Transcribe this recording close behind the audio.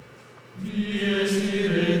You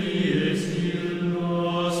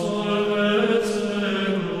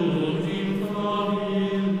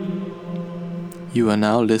are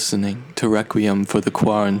now listening to Requiem for the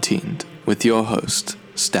Quarantined with your host,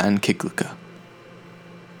 Stan Kiklicka.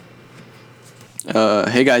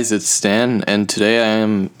 Hey guys, it's Stan, and today I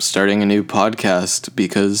am starting a new podcast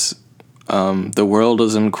because the world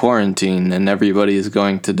is in quarantine and everybody is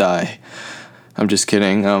going to die. I'm just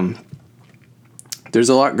kidding. There's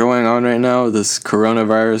a lot going on right now, this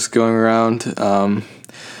coronavirus going around.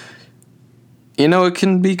 It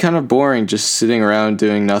can be kind of boring just sitting around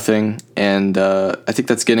doing nothing, and I think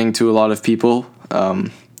that's getting to a lot of people.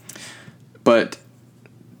 But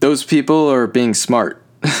those people are being smart.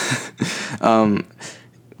 I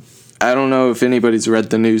don't know if anybody's read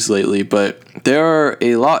the news lately, but there are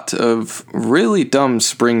a lot of really dumb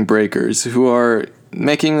spring breakers who are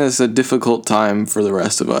making this a difficult time for the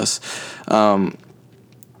rest of us.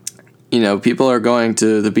 People are going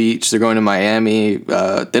to the beach, they're going to Miami,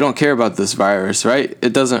 they don't care about this virus, right?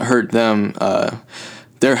 It doesn't hurt them,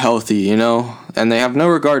 they're healthy, and they have no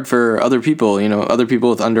regard for other people, other people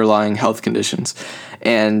with underlying health conditions.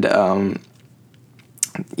 And,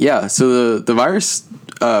 so the virus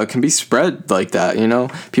can be spread like that,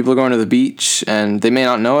 People are going to the beach, and they may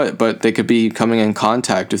not know it, but they could be coming in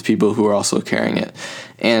contact with people who are also carrying it.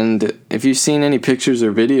 And if you've seen any pictures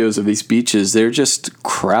or videos of these beaches, they're just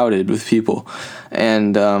crowded with people.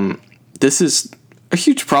 And this is a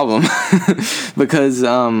huge problem because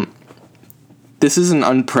this is an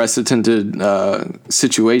unprecedented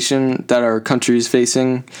situation that our country is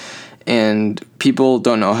facing, and people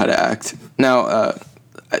don't know how to act. Now,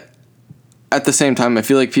 at the same time, I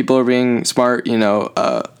feel like people are being smart,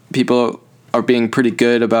 people are being pretty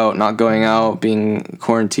good about not going out, being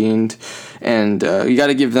quarantined, and you got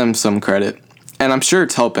to give them some credit. And I'm sure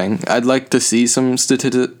it's helping. I'd like to see some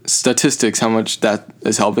statistics, how much that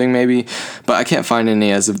is helping maybe, but I can't find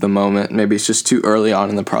any as of the moment. Maybe it's just too early on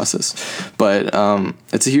in the process, but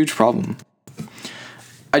it's a huge problem.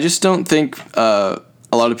 I just don't think a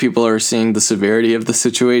lot of people are seeing the severity of the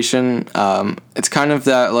situation. It's kind of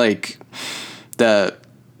that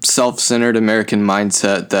self-centered American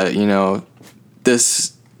mindset that,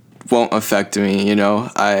 this won't affect me,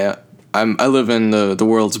 I live in the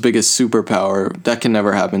world's biggest superpower. That can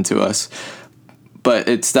never happen to us. But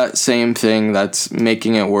it's that same thing that's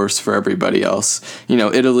making it worse for everybody else.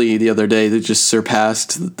 Italy the other day, they just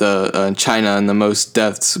surpassed the China in the most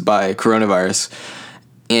deaths by coronavirus.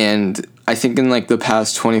 And I think in the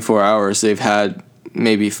past 24 hours, they've had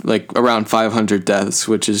maybe around 500 deaths,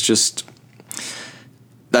 which is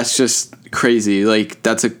that's just crazy.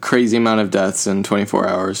 That's a crazy amount of deaths in 24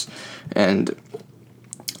 hours. And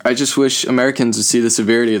I just wish Americans would see the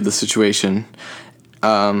severity of the situation.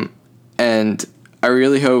 And I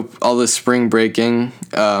really hope all this spring breaking,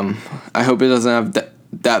 I hope it doesn't have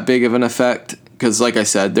that big of an effect. Because like I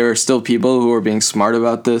said, there are still people who are being smart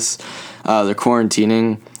about this. They're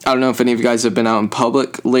quarantining. I don't know if any of you guys have been out in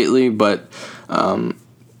public lately, but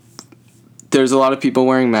there's a lot of people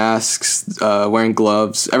wearing masks, wearing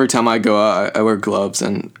gloves. Every time I go out, I wear gloves,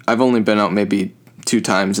 and I've only been out maybe 2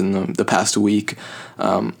 times in the past week.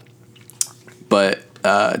 But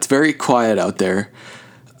it's very quiet out there.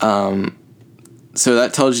 So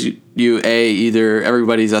that tells you A, either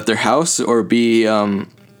everybody's at their house, or B,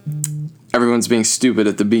 everyone's being stupid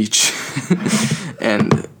at the beach.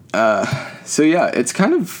 And so yeah, it's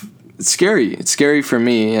kind of scary. It's scary for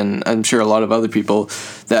me, and I'm sure a lot of other people,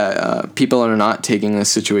 that people are not taking this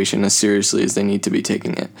situation as seriously as they need to be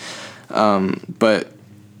taking it. But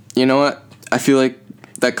you know what? I feel like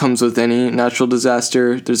that comes with any natural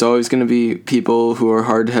disaster. There's always going to be people who are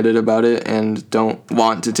hard-headed about it and don't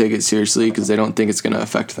want to take it seriously because they don't think it's going to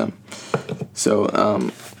affect them.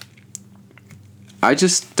 So I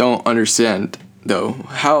just don't understand, though,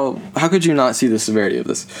 how could you not see the severity of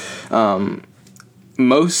this?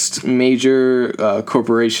 Most major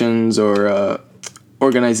corporations or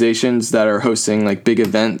organizations that are hosting big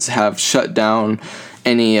events have shut down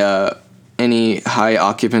any high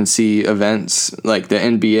occupancy events, like the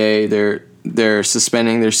NBA. They're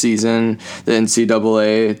suspending their season. The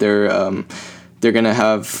NCAA, they're gonna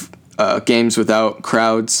have games without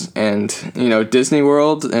crowds, and Disney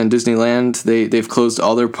World and Disneyland, they've closed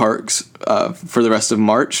all their parks for the rest of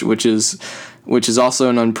March, which is also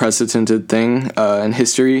an unprecedented thing in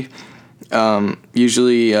history.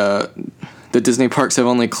 Usually the Disney parks have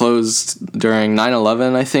only closed during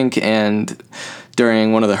 9/11, I think, and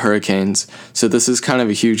during one of the hurricanes. So this is kind of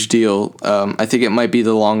a huge deal. I think it might be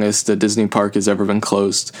the longest a Disney park has ever been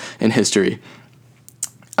closed in history.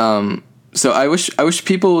 So I wish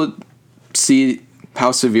people would see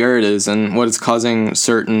how severe it is and what it's causing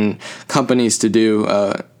certain companies to do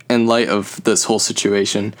in light of this whole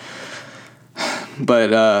situation.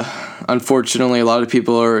 But unfortunately, a lot of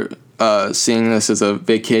people are seeing this as a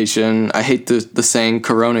vacation. I hate the saying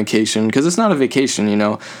 "coronacation" because it's not a vacation.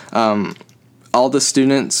 All the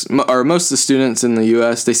students, or most of the students in the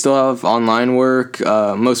U.S., they still have online work.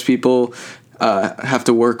 Most people have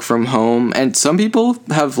to work from home, and some people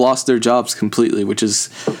have lost their jobs completely, which is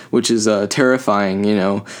terrifying.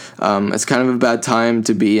 It's kind of a bad time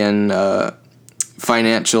to be in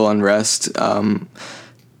financial unrest.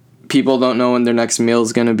 People don't know when their next meal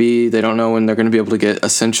is going to be. They don't know when they're going to be able to get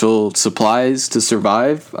essential supplies to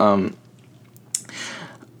survive.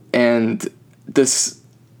 And this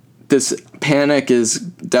panic is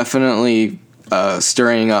definitely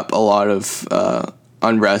stirring up a lot of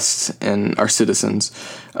unrest in our citizens.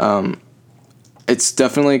 It's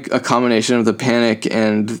definitely a combination of the panic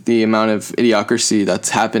and the amount of idiocracy that's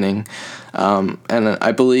happening. And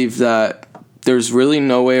I believe that there's really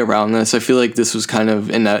no way around this. I feel like this was kind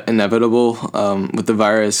of inevitable with the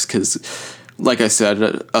virus because, like I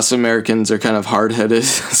said, us Americans are kind of hard-headed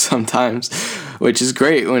sometimes, which is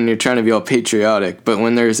great when you're trying to be all patriotic. But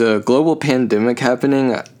when there's a global pandemic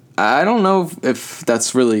happening, I don't know if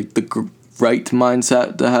that's really the right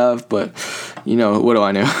mindset to have. But, what do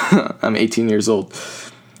I know? I'm 18 years old.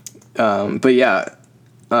 But yeah,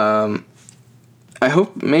 I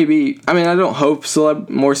hope I don't hope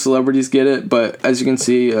more celebrities get it, but as you can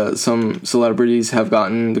see, some celebrities have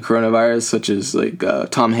gotten the coronavirus, such as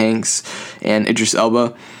Tom Hanks and Idris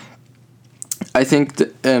Elba. I think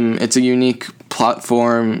that, it's a unique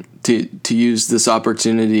platform to use this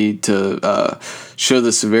opportunity to show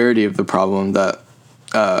the severity of the problem, that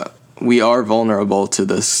we are vulnerable to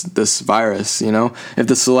this virus. If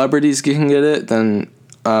the celebrities can get it, then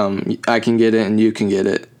I can get it and you can get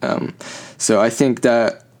it. So I think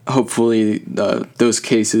that hopefully those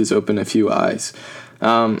cases open a few eyes.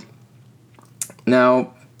 Now, I'm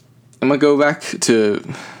going to go back to...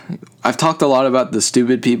 I've talked a lot about the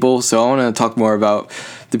stupid people, so I want to talk more about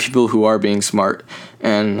the people who are being smart.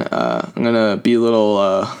 And I'm going to be a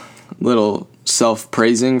little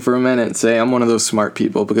self-praising for a minute and say I'm one of those smart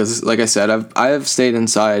people because, like I said, I have stayed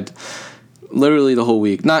inside literally the whole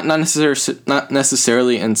week. Not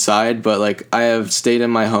necessarily inside, but I have stayed in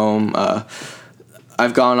my home.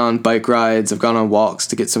 I've gone on bike rides. I've gone on walks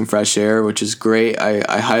to get some fresh air, which is great.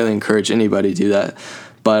 I highly encourage anybody to do that.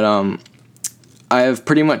 But I have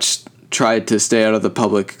pretty much tried to stay out of the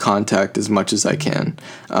public contact as much as I can.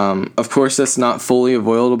 Of course, that's not fully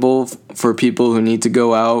avoidable for people who need to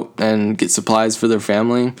go out and get supplies for their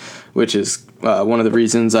family, which is one of the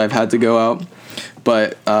reasons I've had to go out.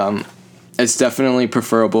 But it's definitely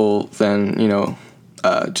preferable than,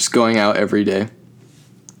 just going out every day.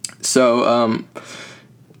 So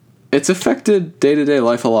it's affected day-to-day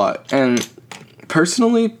life a lot. And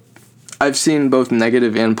personally, I've seen both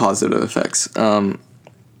negative and positive effects. One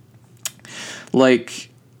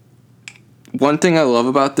thing I love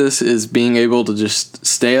about this is being able to just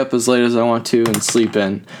stay up as late as I want to and sleep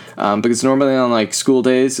in. Because normally on school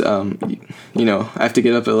days, I have to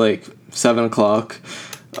get up at 7 o'clock.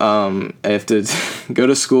 I have to go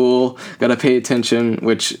to school, gotta pay attention,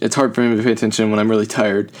 which it's hard for me to pay attention when I'm really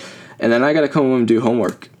tired. And then I gotta come home and do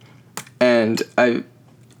homework. And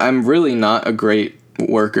I'm really not a great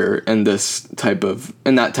worker in that type of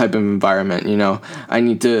environment. I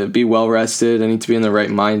need to be well rested. I need to be in the right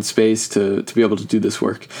mind space to be able to do this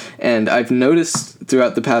work. And I've noticed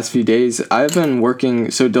throughout the past few days, I've been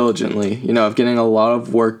working so diligently. I'm getting a lot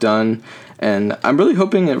of work done, and I'm really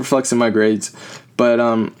hoping it reflects in my grades.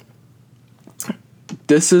 But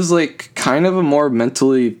this is kind of a more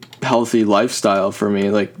mentally healthy lifestyle for me.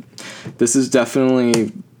 This is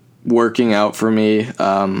definitely working out for me.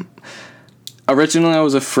 Originally I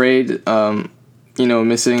was afraid,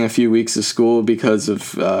 missing a few weeks of school because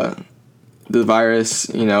of the virus.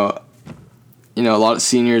 A lot of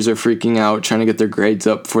seniors are freaking out, trying to get their grades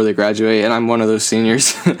up before they graduate, and I'm one of those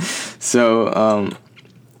seniors. So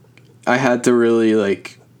I had to really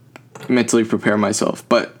mentally prepare myself.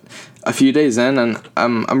 But a few days in, and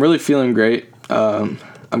I'm really feeling great. I'm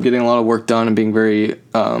getting a lot of work done and being very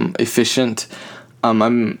efficient.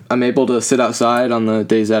 I'm able to sit outside on the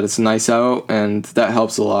days that it's nice out, and that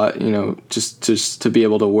helps a lot. Just to be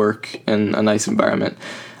able to work in a nice environment.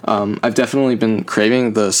 I've definitely been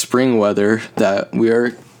craving the spring weather that we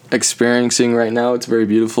are experiencing right now. It's very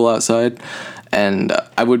beautiful outside, and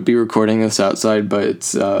I would be recording this outside, but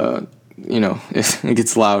it's it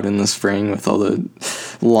gets loud in the spring with all the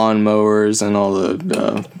lawn mowers and all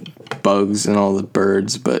the bugs and all the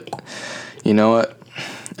birds. But you know what?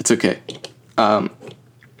 It's okay.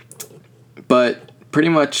 But pretty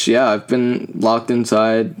much, yeah, I've been locked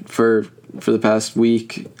inside for the past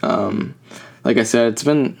week. Like I said, it's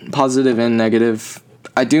been positive and negative.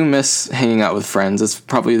 I do miss hanging out with friends. That's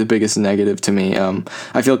probably the biggest negative to me.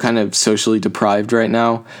 I feel kind of socially deprived right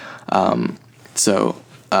now. So,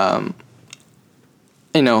 I'm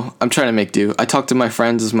trying to make do. I talk to my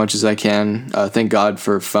friends as much as I can. Thank God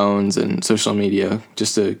for phones and social media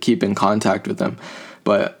just to keep in contact with them.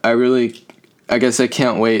 But I guess I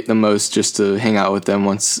can't wait the most just to hang out with them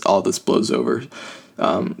once all this blows over.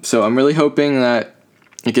 So I'm really hoping that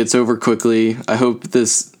it gets over quickly. I hope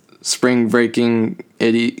this spring breaking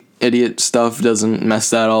idiot stuff doesn't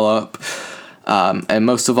mess that all up. And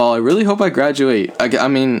most of all, I really hope I graduate.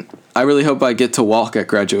 I really hope I get to walk at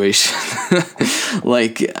graduation.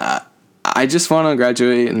 I just want to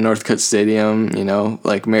graduate in Northcutt Stadium,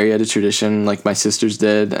 like Marietta tradition, like my sisters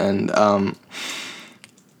did. And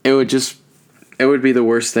it would be the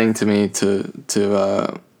worst thing to me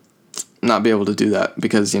to not be able to do that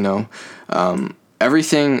because,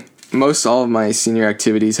 most all of my senior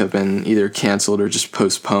activities have been either canceled or just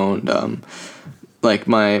postponed. Like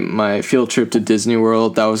my field trip to Disney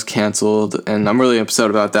World, that was canceled, and I'm really upset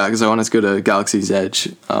about that because I wanted to go to Galaxy's Edge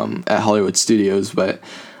at Hollywood Studios, but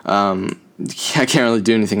I can't really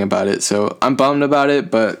do anything about it, so I'm bummed about it,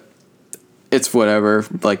 but it's whatever.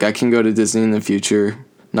 Like, I can go to Disney in the future,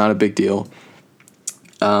 not a big deal.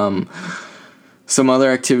 Some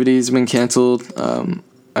other activities have been canceled. I'm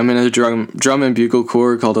in a drum and bugle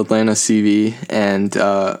corps called Atlanta CV, and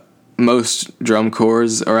most drum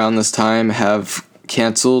corps around this time have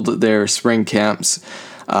canceled their spring camps,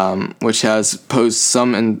 which has posed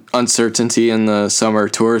some uncertainty in the summer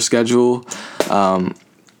tour schedule.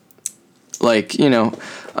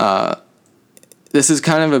 This is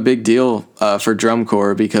kind of a big deal for drum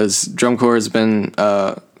corps because drum corps has been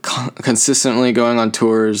consistently going on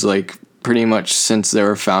tours like pretty much since they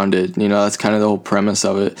were founded. That's kind of the whole premise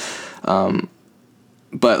of it.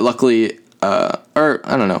 But luckily, or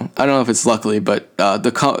I don't know if it's luckily, but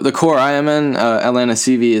the corps I am in, Atlanta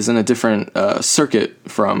CV, is in a different circuit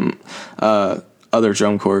from other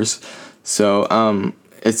drum corps. So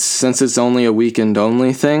since it's only a weekend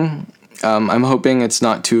only thing, I'm hoping it's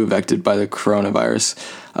not too affected by the coronavirus,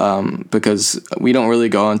 because we don't really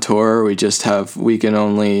go on tour. We just have weekend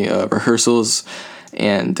only rehearsals,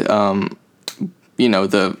 and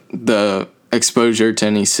the exposure to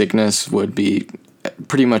any sickness would be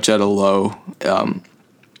pretty much at a low,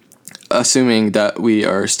 assuming that we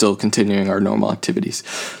are still continuing our normal activities.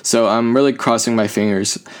 So I'm really crossing my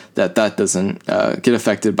fingers that doesn't get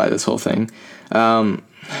affected by this whole thing.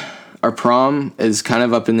 Our prom is kind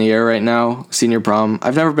of up in the air right now, senior prom.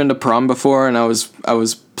 I've never been to prom before, and I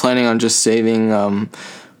was planning on just saving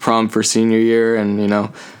prom for senior year, and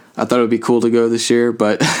I thought it would be cool to go this year,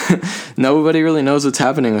 but nobody really knows what's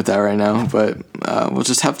happening with that right now, but we'll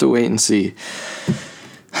just have to wait and see.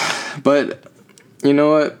 But you know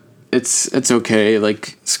what? It's okay.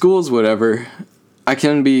 Like, school's whatever. I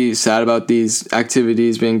can be sad about these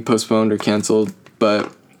activities being postponed or canceled,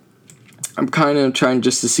 but I'm kind of trying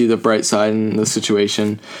just to see the bright side in the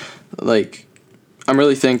situation. Like, I'm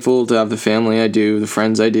really thankful to have the family I do, the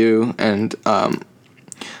friends I do, and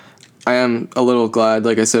I am a little glad,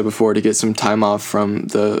 like I said before, to get some time off from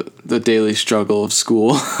the daily struggle of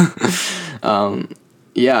school. So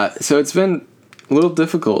it's been a little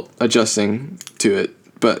difficult adjusting to it,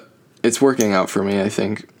 but it's working out for me, I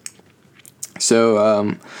think. So,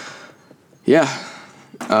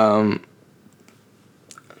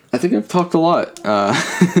 I think I've talked a lot. I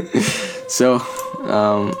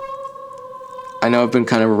know I've been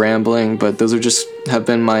kind of rambling, but those have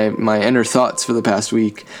been my inner thoughts for the past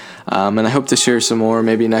week. And I hope to share some more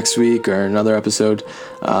maybe next week or another episode.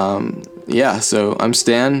 So I'm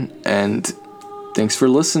Stan, and thanks for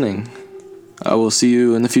listening. I will see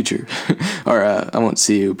you in the future. Or I won't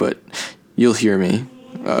see you, but you'll hear me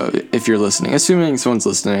if you're listening. Assuming someone's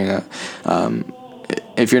listening.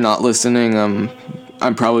 If you're not listening,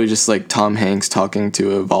 I'm probably just like Tom Hanks talking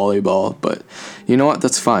to a volleyball, but you know what?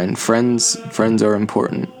 That's fine. Friends are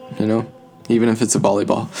important, even if it's a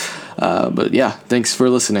volleyball. But yeah, thanks for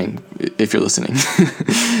listening, if you're listening.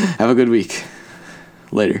 Have a good week.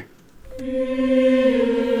 Later.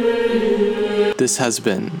 This has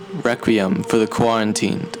been Requiem for the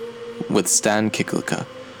Quarantined with Stan Kiklika.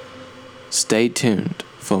 Stay tuned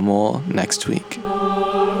for more next week.